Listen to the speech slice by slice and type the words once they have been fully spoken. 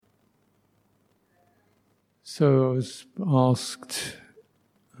So I was asked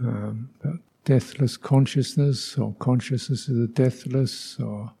about deathless consciousness, or consciousness of the deathless,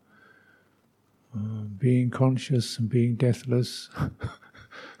 or being conscious and being deathless.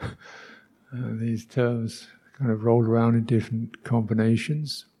 These terms kind of roll around in different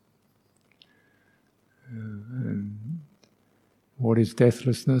combinations. And what is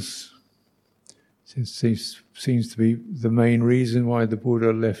deathlessness? It seems to be the main reason why the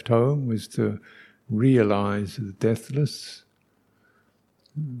Buddha left home, was to realize the deathless.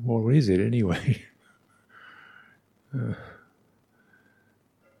 What is it anyway?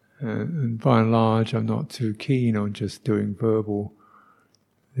 And by and large, I'm not too keen on just doing verbal,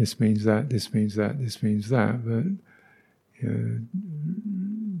 this means that, this means that, this means that, but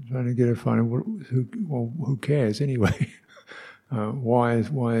trying to get a find who cares anyway? Why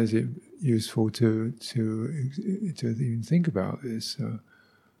is it useful to even think about this?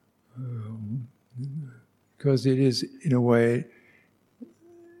 Because it is, in a way,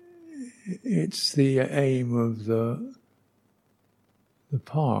 it's the aim of the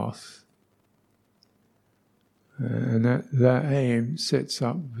path, and that aim sets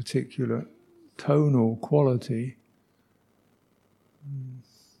up a particular tonal quality,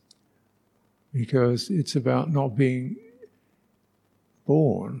 because it's about not being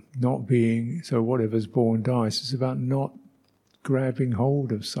born, so whatever's born dies. It's about not grabbing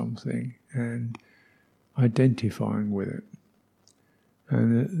hold of something and identifying with it.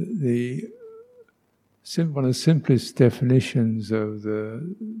 And one of the simplest definitions of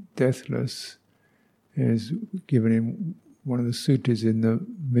the deathless is given in one of the suttas in the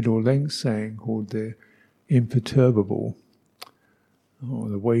middle length saying, called the imperturbable, or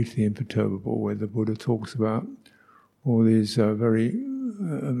the way to the imperturbable, where the Buddha talks about all these very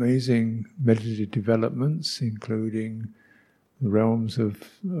amazing meditative developments, including the realms of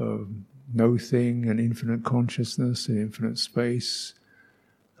no-thing and infinite consciousness and infinite space.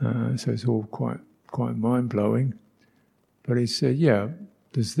 So it's all quite mind-blowing. But he said,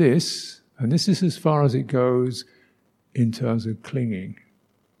 there's this, and this is as far as it goes in terms of clinging.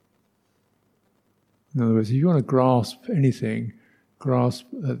 In other words, if you want to grasp anything, grasp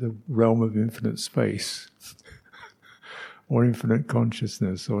at the realm of infinite space, or infinite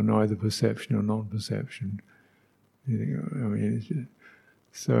consciousness, or neither perception or non-perception.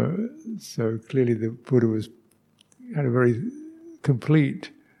 So clearly the Buddha had a very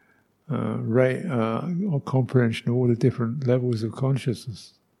complete or comprehension of all the different levels of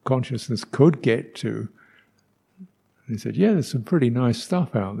consciousness could get to. And he said, there's some pretty nice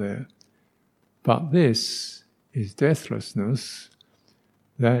stuff out there, but this is deathlessness.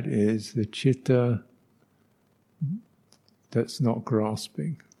 That is the citta that's not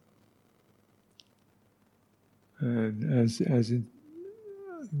grasping. And as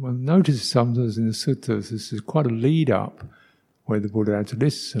one notices sometimes in the suttas, this is quite a lead up, where the Buddha had to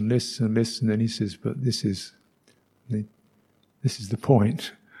listen, then he says, but this is the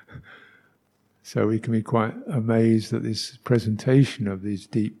point. So we can be quite amazed at this presentation of these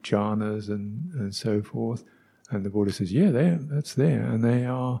deep jhanas and so forth. And the Buddha says, that's there. And they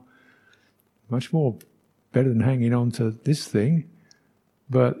are much more better than hanging on to this thing.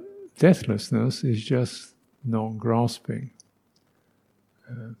 But deathlessness is just non-grasping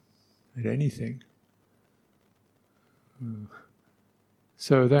at anything.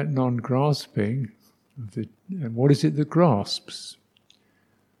 So that non-grasping, and what is it that grasps?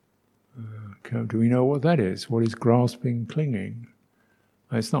 Do we know what that is? What is grasping, clinging?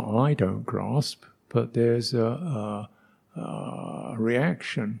 It's not I don't grasp, but there's a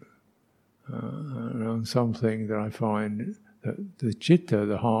reaction around something that I find that the citta,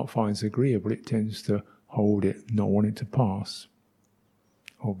 the heart, finds agreeable. It tends to hold it, not want it to pass,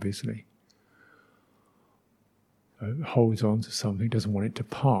 obviously. It holds on to something, doesn't want it to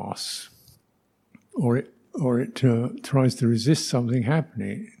pass. Or it tries to resist something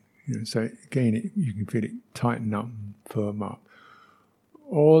happening. So again, you can feel it tighten up and firm up.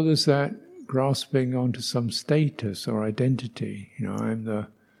 Or there's that grasping onto some status or identity. I'm the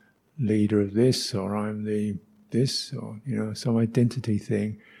leader of this, or I'm this, or some identity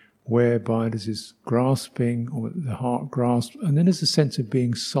thing, whereby there's this grasping, or the heart grasps, and then there's a sense of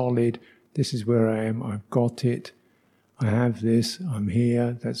being solid. This is where I am. I've got it. I have this. I'm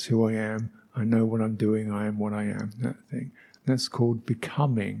here. That's who I am. I know what I'm doing. I am what I am. That thing. That's called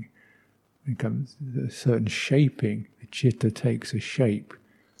becoming. It becomes a certain shaping. The citta takes a shape.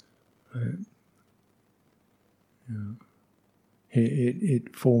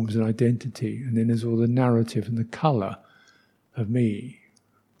 It forms an identity, and then there's all the narrative and the colour of me,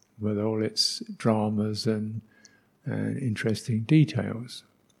 with all its dramas and interesting details.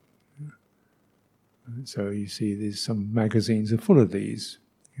 And so you see there's some magazines are full of these,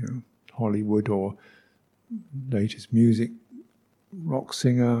 Hollywood or latest music, rock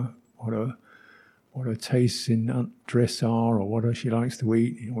singer, what her tastes in dress are, or what she likes to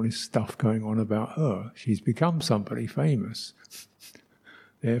eat, all this stuff going on about her. She's become somebody famous.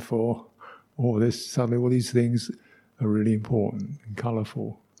 Therefore, suddenly all these things are really important and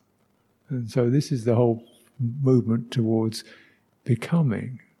colourful. And so this is the whole movement towards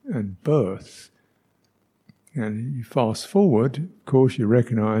becoming and birth. And you fast forward, of course you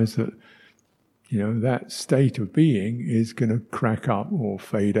recognise that that state of being is going to crack up or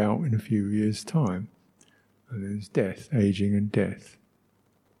fade out in a few years' time. And there's death, aging and death.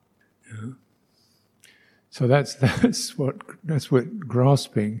 Yeah. So that's what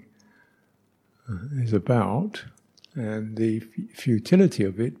grasping is about, and the futility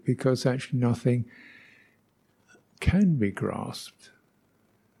of it, because actually nothing can be grasped.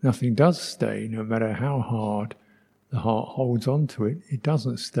 Nothing does stay, no matter how hard the heart holds on to it, it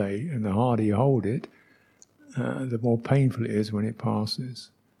doesn't stay, and the harder you hold it, the more painful it is when it passes.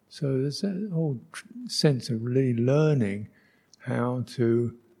 So there's that whole sense of really learning how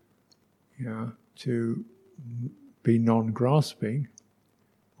to be non-grasping,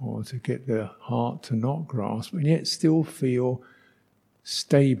 or to get the heart to not grasp, and yet still feel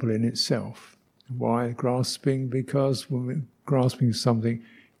stable in itself. Why grasping? Because when we're grasping something,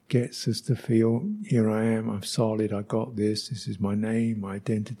 gets us to feel, here I am, I'm solid, I got this is my name, my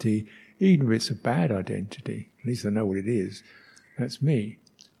identity, even if it's a bad identity, at least I know what it is, that's me.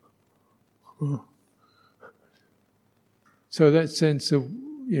 So that sense of,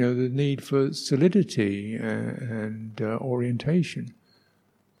 the need for solidity and orientation.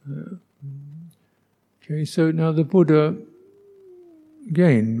 Okay, so now the Buddha,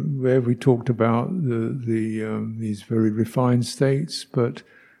 again, where we talked about these very refined states, but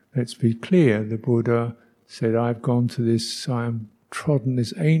let's be clear, the Buddha said, I've gone to this, I am trodden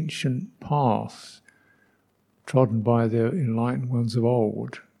this ancient path, trodden by the enlightened ones of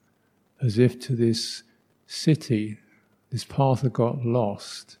old, as if to this city, this path that got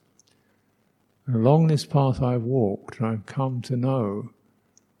lost. And along this path I've walked, and I've come to know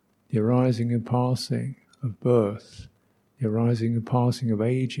the arising and passing of birth, the arising and passing of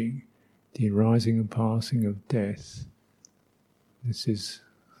aging, the arising and passing of death. This is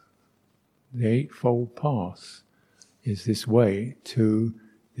the Eightfold Path, is this way to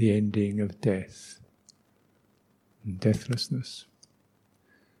the ending of death and deathlessness.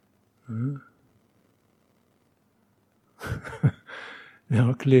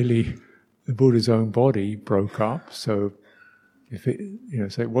 Now clearly the Buddha's own body broke up, so if it,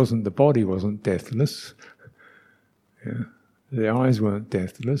 so it wasn't, the body wasn't deathless, the eyes weren't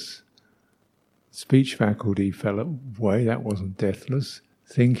deathless, speech faculty fell away, that wasn't deathless,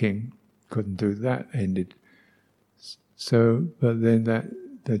 thinking couldn't do that, ended. So, but then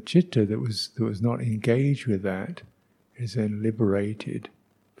the citta that was not engaged with that is then liberated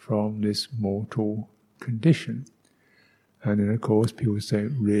from this mortal condition. And then of course people say,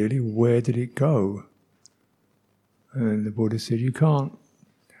 really, where did it go? And the Buddha said, you can't,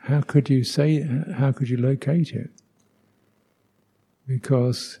 how could you locate it?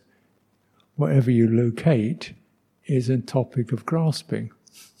 Because whatever you locate is a topic of grasping.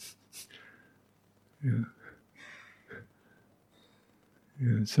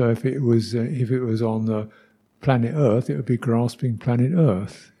 So if it was on the planet Earth, it would be grasping planet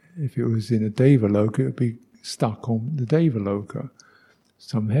Earth. If it was in a Devaloka, it would be stuck on the Devaloka,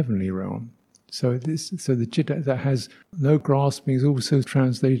 some heavenly realm. So the citta that has no grasping is also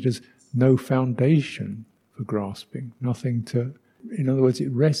translated as no foundation for grasping, nothing to. In other words,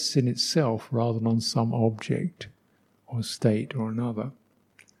 it rests in itself rather than on some object or state or another.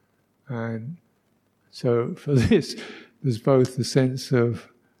 And so for this, there's both the sense of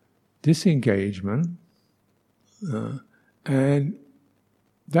disengagement, and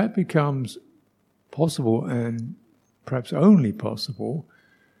that becomes possible, and perhaps only possible,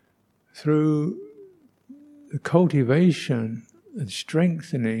 through the cultivation and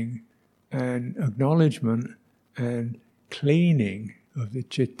strengthening and acknowledgement and cleaning of the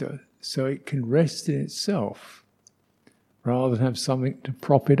citta, so it can rest in itself rather than have something to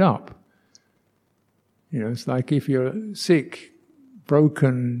prop it up. It's like if you're sick,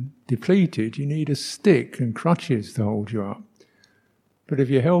 broken, depleted, you need a stick and crutches to hold you up. But if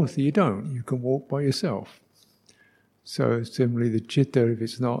you're healthy, you don't. You can walk by yourself. So similarly, the citta, if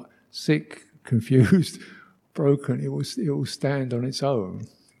it's not sick, confused, broken, it will stand on its own.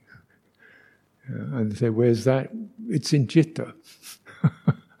 And say, where's that? It's in citta.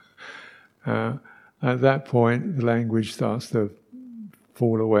 At that point, the language starts to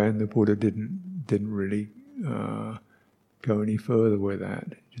fall away, and the Buddha didn't didn't really go any further with that.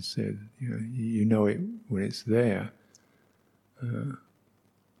 It just said, you know it when it's there.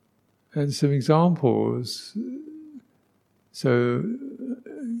 And some examples. So,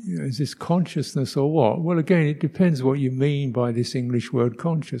 is this consciousness or what? Well, again, it depends what you mean by this English word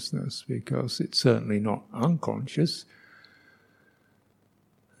consciousness, because it's certainly not unconscious.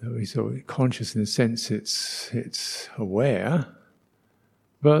 So conscious in the sense it's aware,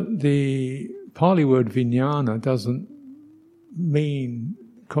 but the Pali word vijnana doesn't mean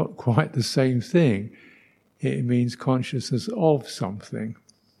quite the same thing. It means consciousness of something.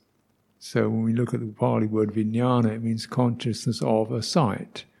 So when we look at the Pali word vijnana, it means consciousness of a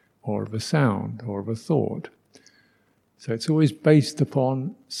sight, or of a sound, or of a thought. So it's always based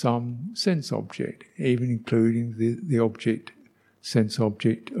upon some sense object, even including the object, sense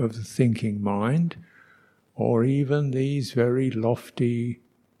object of the thinking mind, or even these very lofty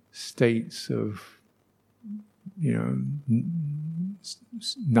states of,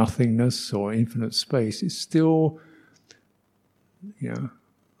 nothingness or infinite space. It's still,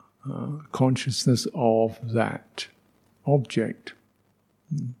 consciousness of that object.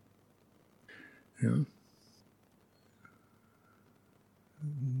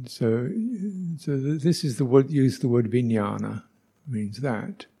 So this is the word. Use the word vijnana. Means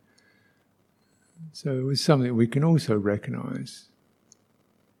that. So it's something we can also recognize.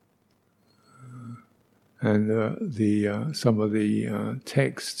 And some of the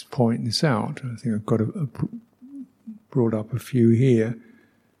texts point this out. I think I've got brought up a few here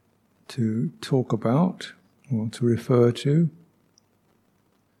to talk about or to refer to.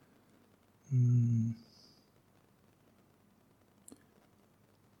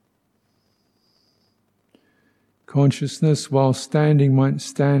 Consciousness, while standing, might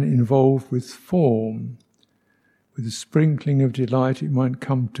stand involved with form. With a sprinkling of delight, it might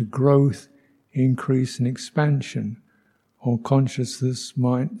come to growth, increase and expansion. Or consciousness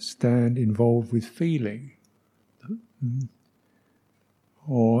might stand involved with feeling.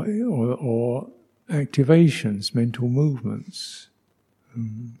 Or activations, mental movements.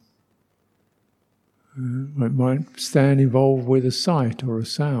 It might stand involved with a sight or a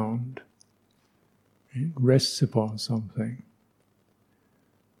sound. It rests upon something.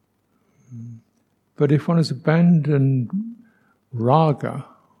 But if one has abandoned raga,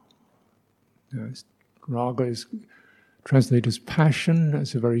 raga is translated as passion,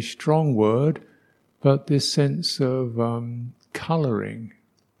 that's a very strong word, but this sense of colouring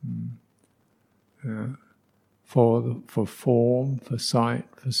for form, for sight,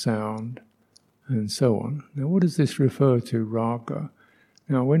 for sound, and so on. Now what does this refer to, raga?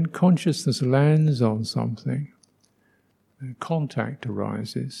 Now, when consciousness lands on something, contact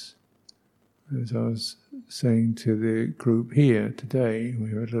arises. As I was saying to the group here today, we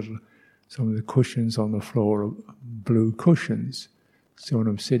had some of the cushions on the floor are blue cushions. So when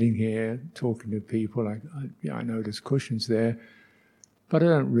I'm sitting here talking to people, I know there's cushions there, but I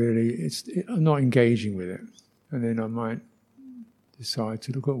don't really, I'm not engaging with it. And then I might decide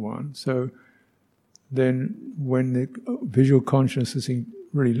to look at one. So then when the visual consciousness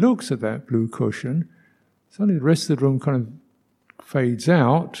really looks at that blue cushion, suddenly the rest of the room kind of fades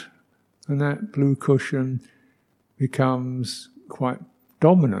out, and that blue cushion becomes quite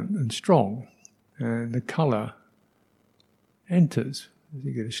dominant and strong, and the colour enters.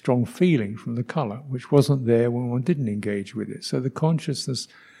 You get a strong feeling from the colour, which wasn't there when one didn't engage with it. So the consciousness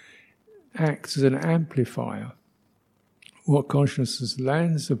acts as an amplifier. What consciousness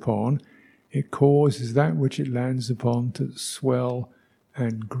lands upon, it causes that which it lands upon to swell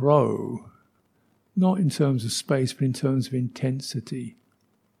and grow, not in terms of space, but in terms of intensity.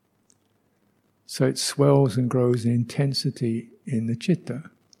 So it swells and grows in intensity in the citta.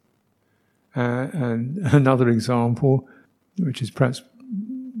 And another example, which is perhaps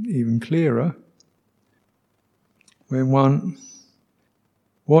even clearer, when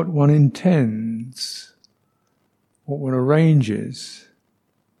what one intends, what one arranges,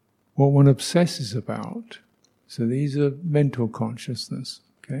 what one obsesses about. So these are mental consciousness,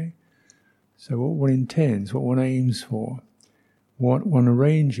 okay? So what one intends, what one aims for, what one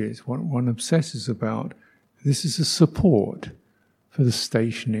arranges, what one obsesses about, this is a support for the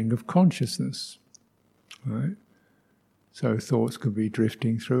stationing of consciousness, right? So thoughts could be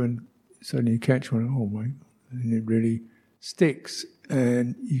drifting through and suddenly you catch one, oh my, and it really sticks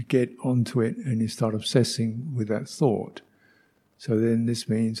and you get onto it and you start obsessing with that thought. So then this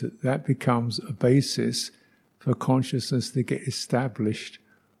means that becomes a basis for consciousness to get established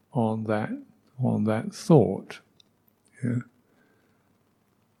on that thought. Yeah.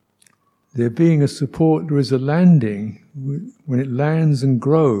 There being a support, there is a landing. When it lands and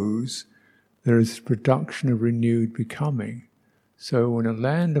grows, there is production of renewed becoming. So when I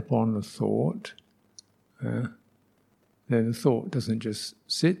land upon the thought, then the thought doesn't just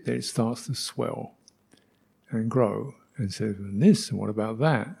sit there, it starts to swell and grow. And says, and this, and what about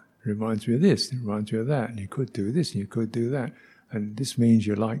that? It reminds me of this, it reminds me of that, and you could do this, and you could do that, and this means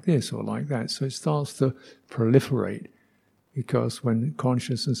you're like this or like that. So it starts to proliferate, because when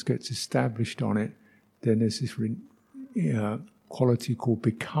consciousness gets established on it, then there's this quality called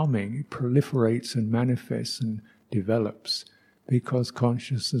becoming. It proliferates and manifests and develops because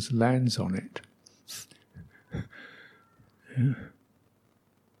consciousness lands on it. Yeah.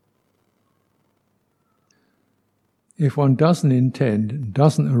 If one doesn't intend and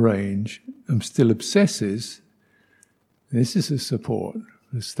doesn't arrange and still obsesses, this is a support,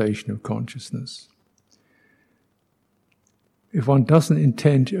 the station of consciousness. If one doesn't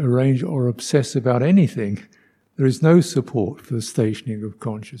intend to arrange or obsess about anything, there is no support for the stationing of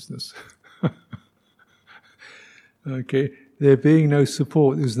consciousness. Okay, there being no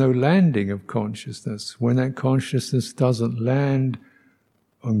support, there's no landing of consciousness. When that consciousness doesn't land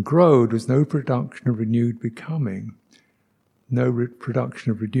and grow, there's no production of renewed becoming. No production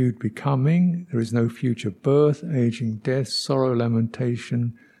of renewed becoming, there is no future birth, aging, death, sorrow,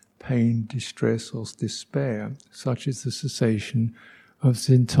 lamentation, pain, distress, or despair. Such is the cessation of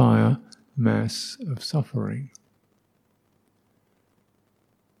the entire mass of suffering.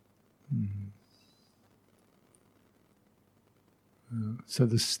 So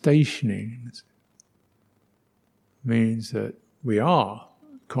the stationing means that we are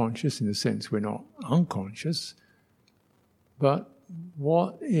conscious in the sense we're not unconscious, but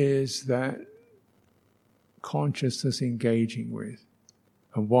what is that consciousness engaging with?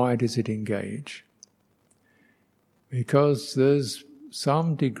 And why does it engage? Because there's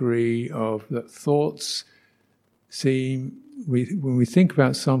some degree of that thoughts seem, when we think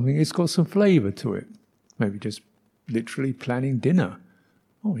about something, it's got some flavour to it. Maybe just literally planning dinner.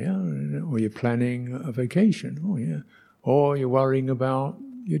 Oh yeah. Or you're planning a vacation. Oh yeah. Or you're worrying about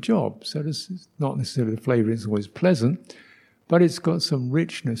your job. So this is not necessarily the flavour is always pleasant, but it's got some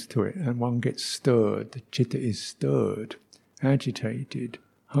richness to it, and one gets stirred. The citta is stirred, agitated,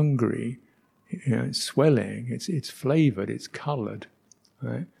 hungry, it's swelling, it's flavoured, it's coloured,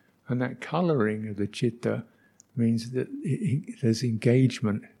 right? And that colouring of the citta means that there's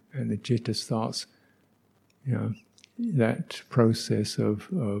engagement, and the citta starts, that process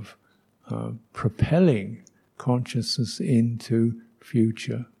of propelling consciousness into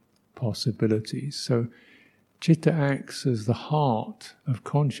future possibilities. So citta acts as the heart of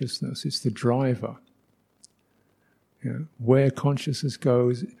consciousness, it's the driver. Where consciousness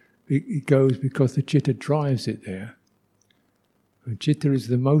goes, it goes because the citta drives it there. And citta is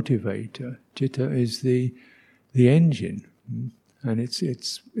the motivator, citta is the engine, and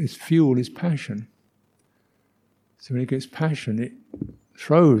its fuel is passion. So when it gets passion, it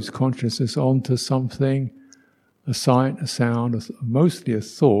throws consciousness onto something, a sight, a sound, mostly a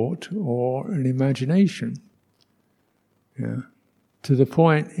thought or an imagination. To the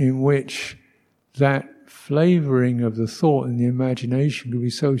point in which that flavouring of the thought and the imagination can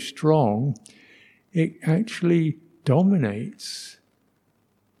be so strong, it actually dominates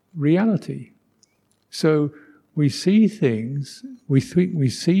reality. So we see things, we think we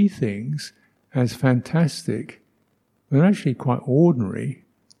see things as fantastic, they're actually quite ordinary,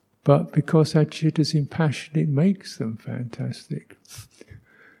 but because our citta is impassioned, it makes them fantastic.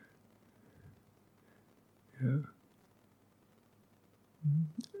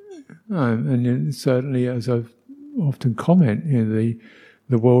 And certainly, as I've often comment,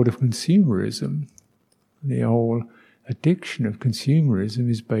 the world of consumerism, the whole addiction of consumerism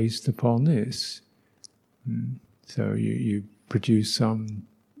is based upon this. So you produce some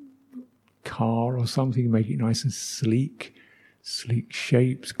car or something, make it nice and sleek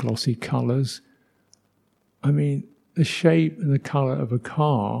shapes, glossy colours. I mean, the shape and the colour of a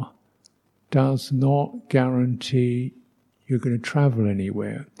car does not guarantee you're going to travel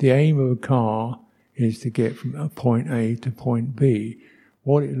anywhere. The aim of a car is to get from point A to point B.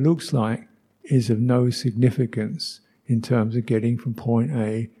 What it looks like is of no significance in terms of getting from point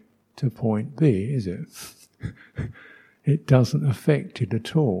A to point B, is it? It doesn't affect it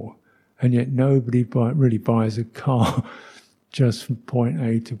at all. And yet nobody really buys a car just from point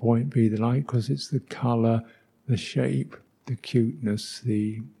A to point B. They like because it's the colour, the shape, the cuteness,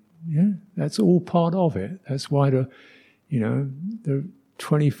 that's all part of it. That's why there are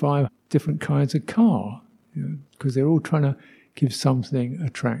 25 different kinds of car, because they're all trying to give something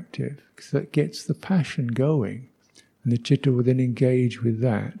attractive, because that gets the passion going, and the citta will then engage with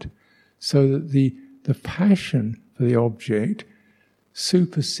that, so that the passion for the object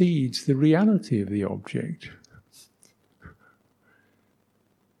supersedes the reality of the object.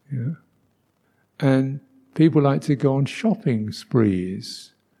 Yeah. And people like to go on shopping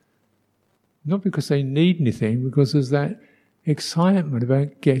sprees, not because they need anything, because there's that excitement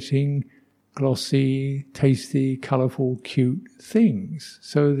about getting glossy, tasty, colourful, cute things.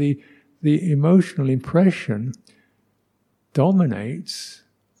 So the emotional impression dominates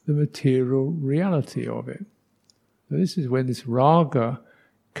the material reality of it. So this is when this raga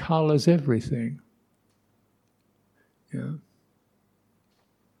colours everything. Yeah.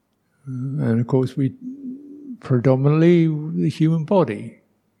 And of course we predominantly the human body,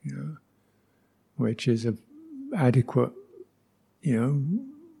 you know, which is an adequate, you know,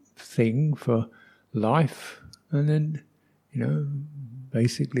 thing for life, and then, you know,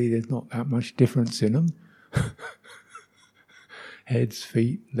 basically there's not that much difference in them. Heads,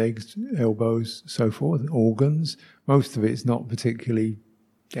 feet, legs, elbows, so forth, organs. Most of it's not particularly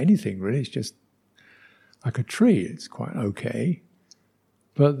anything really, it's just like a tree, it's quite okay.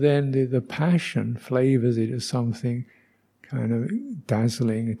 But then the passion flavours it as something kind of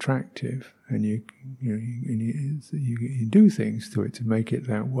dazzling, attractive, and you do things to it to make it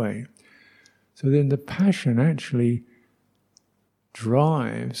that way. So then the passion actually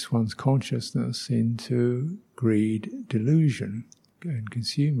drives one's consciousness into greed, delusion, and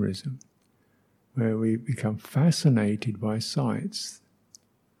consumerism, where we become fascinated by sights.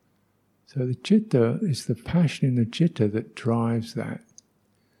 So the citta is the passion in the citta that drives that.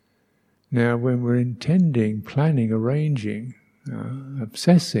 Now, when we're intending, planning, arranging,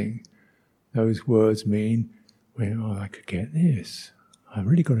 obsessing, those words mean, well, I could get this. I've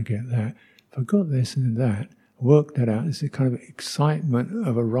really got to get that. If I got this and that, work that out. It's a kind of excitement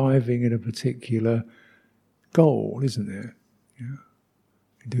of arriving at a particular goal, isn't there? Yeah.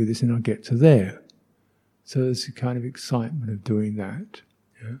 I do this and I'll get to there. So there's a kind of excitement of doing that.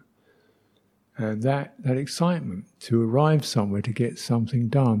 Yeah. And that excitement to arrive somewhere, to get something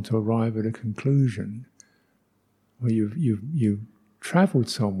done, to arrive at a conclusion, where you've travelled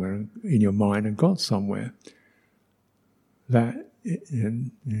somewhere in your mind and got somewhere. So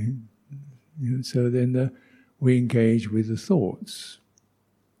then we engage with the thoughts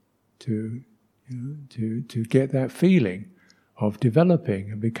to get that feeling of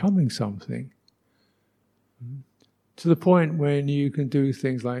developing and becoming something. To the point when you can do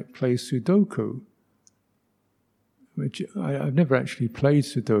things like play Sudoku, which I've never actually played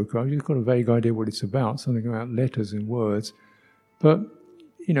Sudoku. I've just got a vague idea what it's about, something about letters and words. But,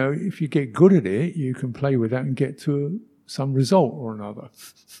 you know, if you get good at it, you can play with that and get to some result or another,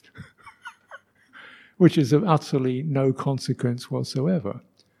 which is of utterly no consequence whatsoever.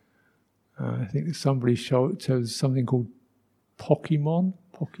 I think that somebody showed something called Pokemons,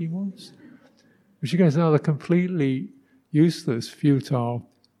 which again is another completely useless, futile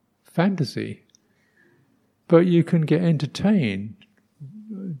fantasy. But you can get entertained,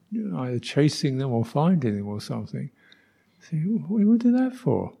 either chasing them or finding them or something. So what do we do that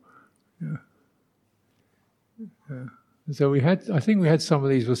for? Yeah. So I think we had some of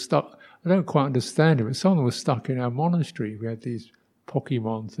these were stuck. I don't quite understand it, but some of them were stuck in our monastery. We had these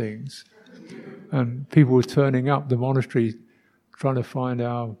Pokemon things, and people were turning up the monastery trying to find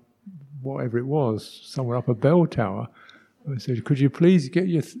our whatever it was, somewhere up a bell tower. I said, "Could you please get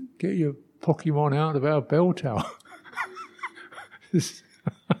your Pokemon out of our bell tower?"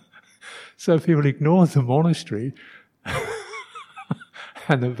 So people ignored the monastery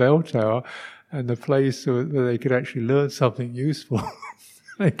and the bell tower and the place where they could actually learn something useful.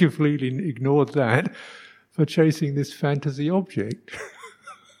 They completely ignored that for chasing this fantasy object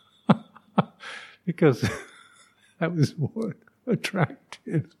because that was more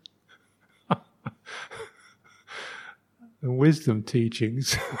attractive. The wisdom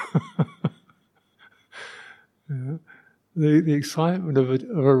teachings. Yeah. The excitement of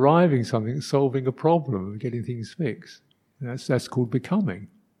arriving something, solving a problem, getting things fixed. That's called becoming.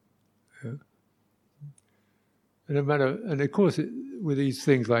 Yeah. And of course, with these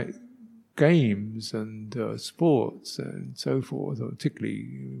things like games and sports and so forth, or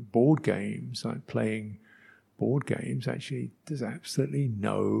particularly board games, like playing board games, actually there's absolutely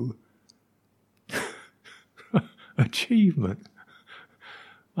no achievement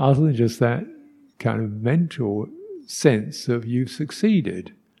other than just that kind of mental sense of you've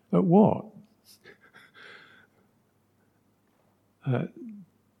succeeded at what?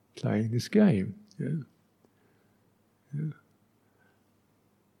 Playing this game. Yeah. Yeah.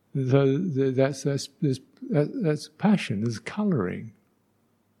 So that's passion. There's colouring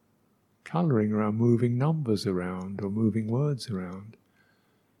around, moving numbers around or moving words around,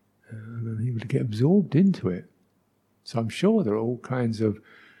 and people get absorbed into it. So I'm sure there are all kinds of,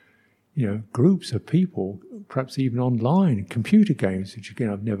 groups of people, perhaps even online, computer games, which again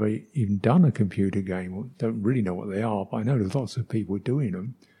I've never even done a computer game, or don't really know what they are, but I know there's lots of people doing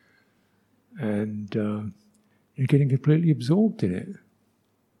them. And you're getting completely absorbed in it.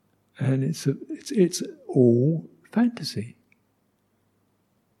 And it's all fantasy.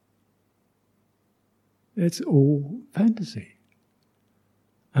 It's all fantasy.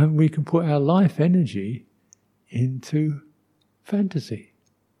 And we can put our life energy into fantasy,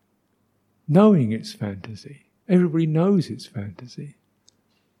 knowing it's fantasy. Everybody knows it's fantasy.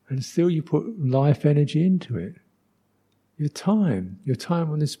 And still you put life energy into it. Your time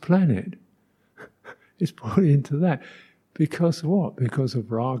on this planet is put into that. Because what? Because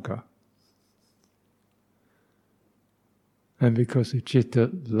of raga. And because the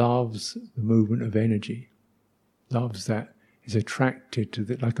citta loves the movement of energy, loves that, is attracted to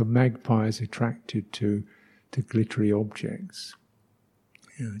that, like a magpie is attracted to glittery objects.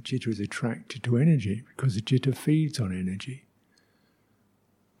 Citta is attracted to energy because the citta feeds on energy.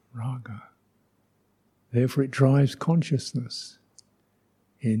 Raga. Therefore it drives consciousness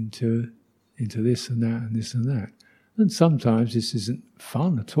into this and that and this and that. And sometimes this isn't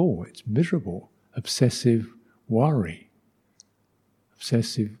fun at all, it's miserable. Obsessive worry,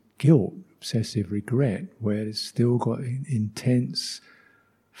 obsessive guilt, obsessive regret, where it's still got an intense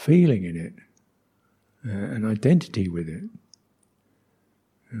feeling in it, an identity with it.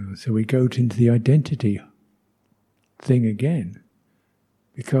 So we go into the identity thing again,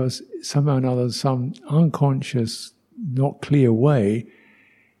 because somehow or another, some unconscious, not clear way,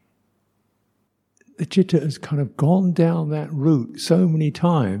 the citta has kind of gone down that route so many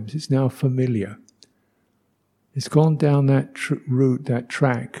times, it's now familiar. It's gone down that route, that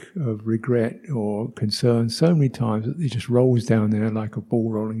track of regret or concern so many times that it just rolls down there like a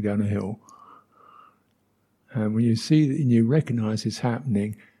ball rolling down a hill. And when you see that and you recognize it's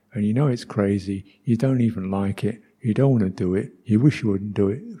happening and you know it's crazy, you don't even like it, you don't want to do it, you wish you wouldn't do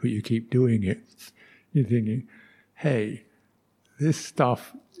it, but you keep doing it. You're thinking, hey, this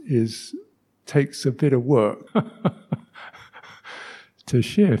stuff takes a bit of work to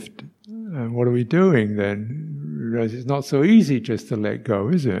shift. And what are we doing then? It's not so easy just to let go,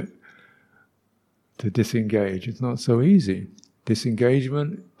 is it? To disengage, it's not so easy.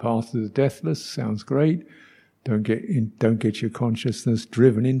 Disengagement, path to the deathless, sounds great. Don't get your consciousness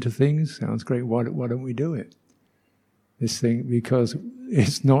driven into things, sounds great. Why don't we do it? This thing, because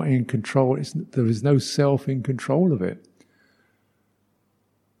it's not in control. There is no self in control of it.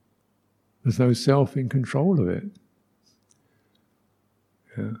 There's no self in control of it.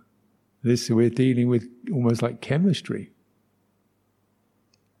 Yeah. This we're dealing with almost like chemistry.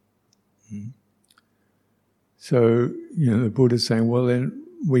 So, the Buddha's saying, well then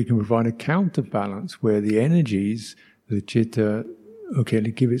we can provide a counterbalance where the energies, the citta,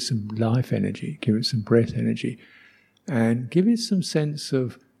 give it some life energy, give it some breath energy, and give it some sense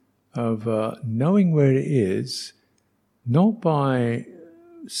of knowing where it is, not by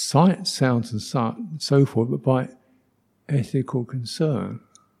sight, sounds and so forth, but by ethical concern.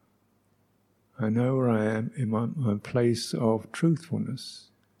 I know where I am in my place of truthfulness.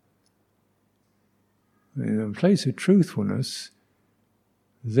 In a place of truthfulness,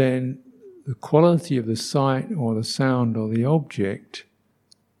 then the quality of the sight or the sound or the object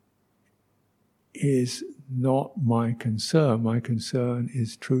is not my concern. My concern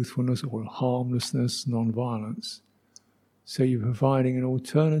is truthfulness or harmlessness, non-violence. So you're providing an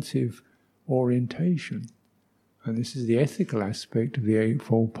alternative orientation. And this is the ethical aspect of the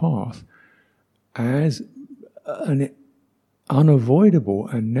Eightfold Path, as an unavoidable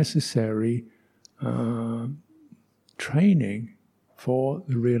and necessary training for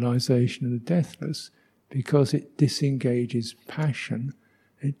the realization of the deathless, because it disengages passion,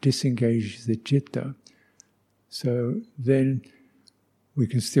 it disengages the citta. So then we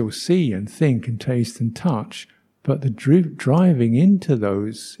can still see and think and taste and touch, but the driving into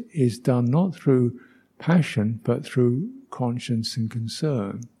those is done not through passion, but through conscience and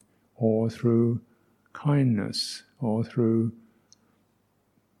concern, or through kindness, or through,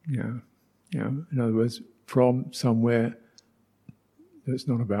 in other words, from somewhere that's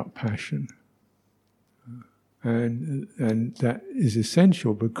not about passion. And that is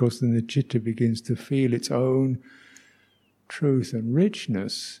essential, because then the citta begins to feel its own truth and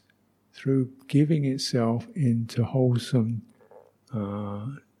richness through giving itself into wholesome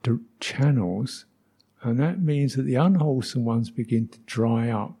channels. And that means that the unwholesome ones begin to dry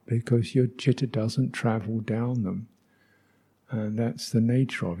up, because your citta doesn't travel down them. And that's the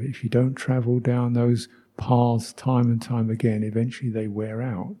nature of it. If you don't travel down those paths time and time again, eventually they wear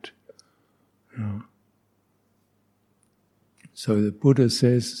out. So the Buddha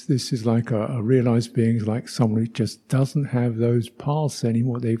says this is like a realized being is like someone who just doesn't have those paths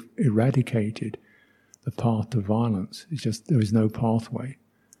anymore. They've eradicated the path to violence. It's just there is no pathway.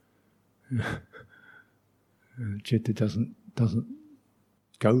 Citta doesn't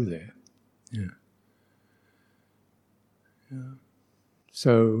go there. Yeah.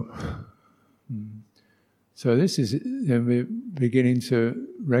 So this is, we're beginning to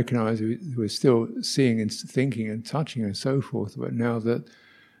recognize we're still seeing and thinking and touching and so forth, but now that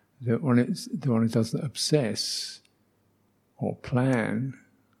the one who doesn't obsess or plan,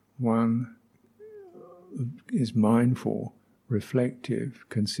 one is mindful, reflective,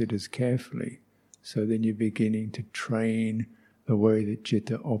 considers carefully. So then you're beginning to train the way that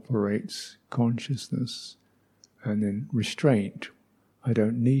citta operates consciousness, and then restraint. I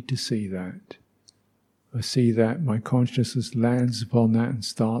don't need to see that. I see that, my consciousness lands upon that and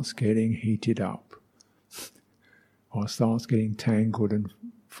starts getting heated up, or starts getting tangled and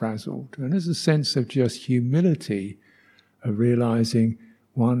frazzled. And there's a sense of just humility, of realizing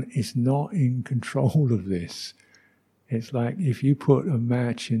one is not in control of this. It's like if you put a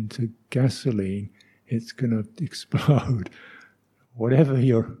match into gasoline, it's going to explode. Whatever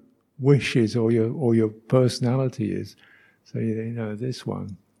your wish is or your personality is. So you know this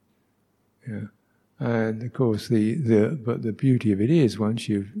one. Yeah. And of course but the beauty of it is once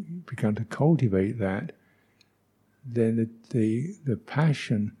you've begun to cultivate that, then the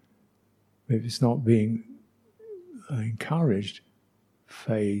passion, if it's not being encouraged,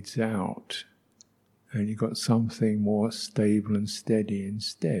 fades out. And you've got something more stable and steady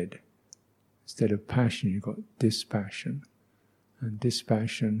instead. Instead of passion, you've got dispassion. And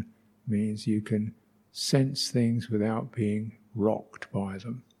dispassion means you can sense things without being rocked by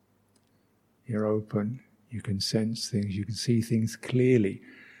them. You're open, you can sense things, you can see things clearly.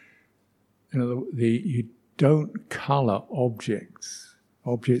 You don't colour objects.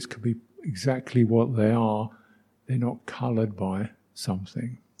 Objects can be exactly what they are. They're not coloured by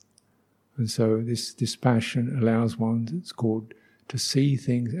something. And so this dispassion allows one, it's called, to see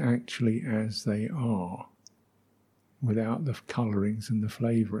things actually as they are, without the colourings and the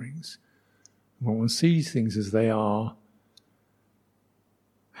flavourings. When one sees things as they are,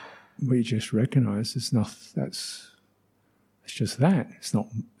 we just recognise it's just that.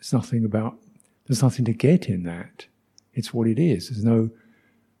 It's nothing about. There's nothing to get in that. It's what it is. There's no.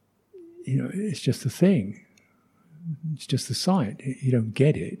 It's just a thing. It's just the sight. You don't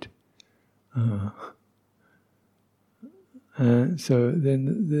get it. So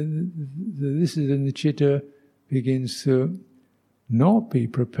then this is when the citta begins to not be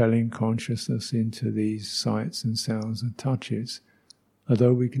propelling consciousness into these sights and sounds and touches,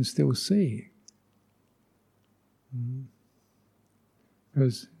 although we can still see.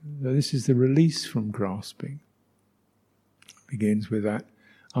 Because this is the release from grasping. It begins with that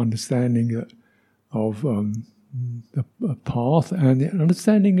understanding of a path and the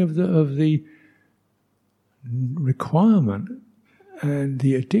understanding of the requirement and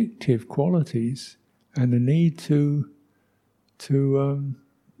the addictive qualities and the need to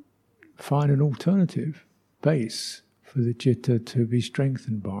find an alternative base for the citta to be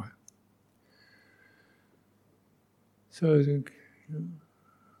strengthened by. So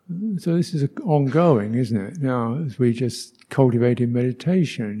this is ongoing, isn't it? Now, as we just cultivate in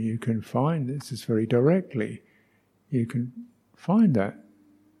meditation, you can find this very directly. You can find that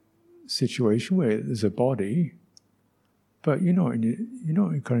situation where there's a body, but you're not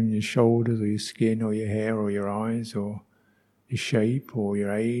kind of in your shoulders or your skin or your hair or your eyes or your shape or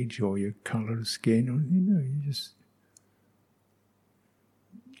your age or your colour of skin. Or,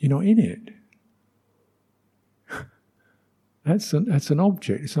 you're not in it. That's an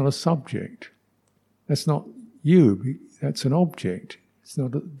object. It's not a subject. That's not you. That's an object. It's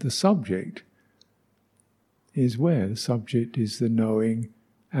not the subject. Is where the subject is the knowing,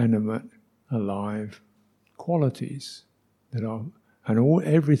 animate, alive qualities that are, and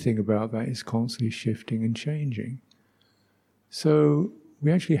everything about that is constantly shifting and changing. So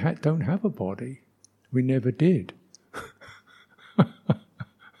we actually don't have a body. We never did.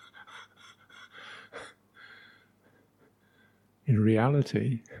 In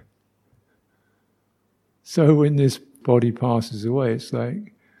reality. So when this body passes away, it's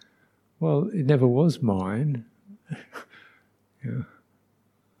like, well, it never was mine. The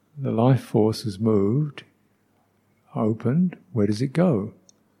life force has moved, opened. Where does it go?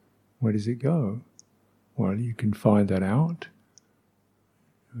 Where does it go? Well, you can find that out.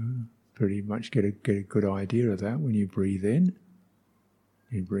 Pretty much get a good idea of that when you breathe in.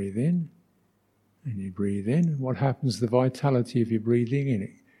 You breathe in, and you breathe in. What happens to the vitality of your breathing in?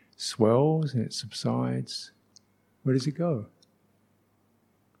 It swells and it subsides. Where does it go?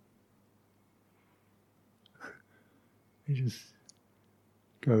 It just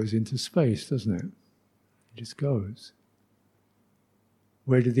goes into space, doesn't it? It just goes.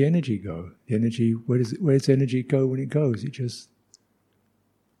 Where did the energy go? The energy, where does energy go when it goes? It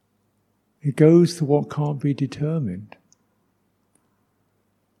goes to what can't be determined.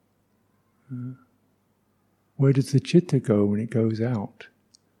 Where does the citta go when it goes out?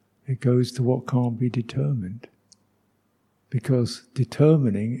 It goes to what can't be determined. Because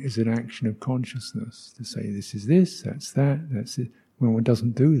determining is an action of consciousness. To say this is this, that's that, that's it. When one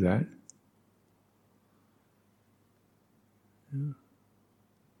doesn't do that,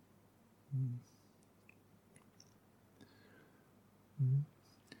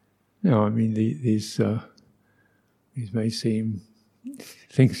 No, I mean these may seem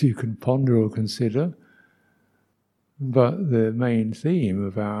things you can ponder or consider, but the main theme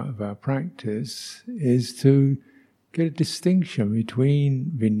of our practice is to get a distinction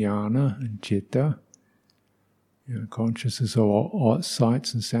between vijnana and citta, consciousness or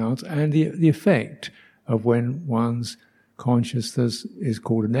sights and sounds, and the effect of when one's consciousness is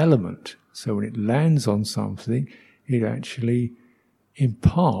called an element. So when it lands on something, it actually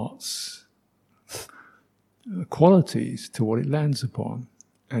imparts qualities to what it lands upon.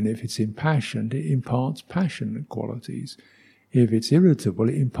 And if it's impassioned, it imparts passionate qualities. If it's irritable,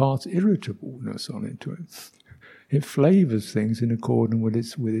 it imparts irritableness on it to it. It flavors things in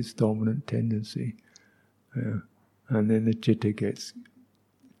accordance with its dominant tendency. And then the citta gets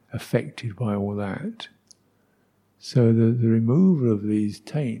affected by all that. So the removal of these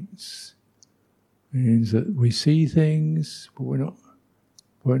taints means that we see things, but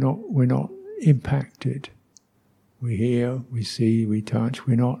we're not impacted. We hear, we see, we touch,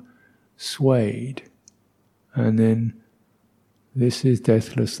 we're not swayed. And then this is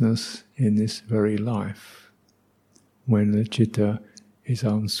deathlessness in this very life, when the citta is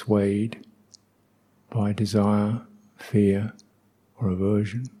unswayed by desire, fear, or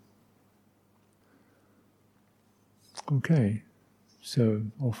aversion. Okay, so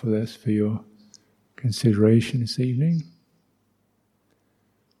offer this for your consideration this evening.